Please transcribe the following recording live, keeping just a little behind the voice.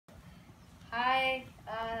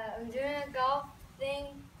I'm doing a golf thing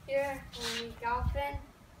here, I'm golfing,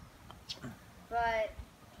 but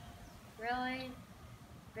really,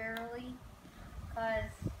 barely,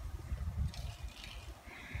 because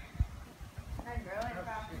I really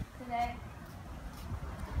practiced today.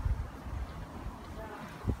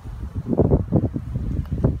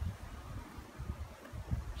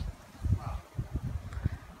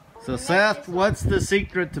 So Seth, what's the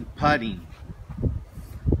secret to putting? You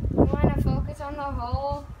want to focus on the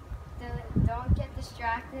hole, don't get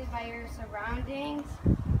distracted by your surroundings,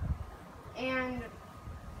 and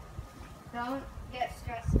don't get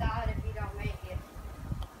stressed out if you don't make it.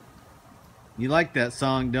 You like that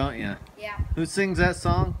song, don't you? Yeah. Who sings that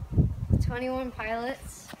song? 21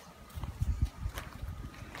 Pilots.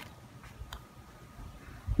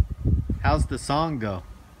 How's the song go?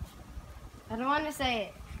 I don't want to say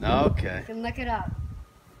it. Okay. You can look it up.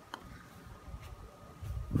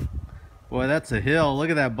 Boy, that's a hill. Look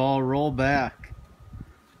at that ball roll back.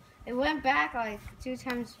 It went back like 2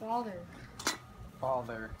 times farther.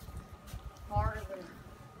 Farther.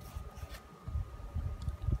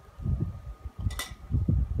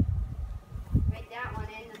 Made that one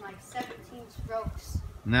in like 17 strokes.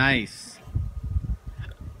 Nice.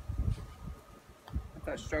 I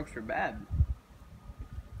thought strokes were bad.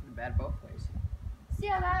 They're bad both ways. See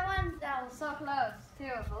how that one? That was so close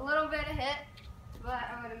too. A little bit of hit.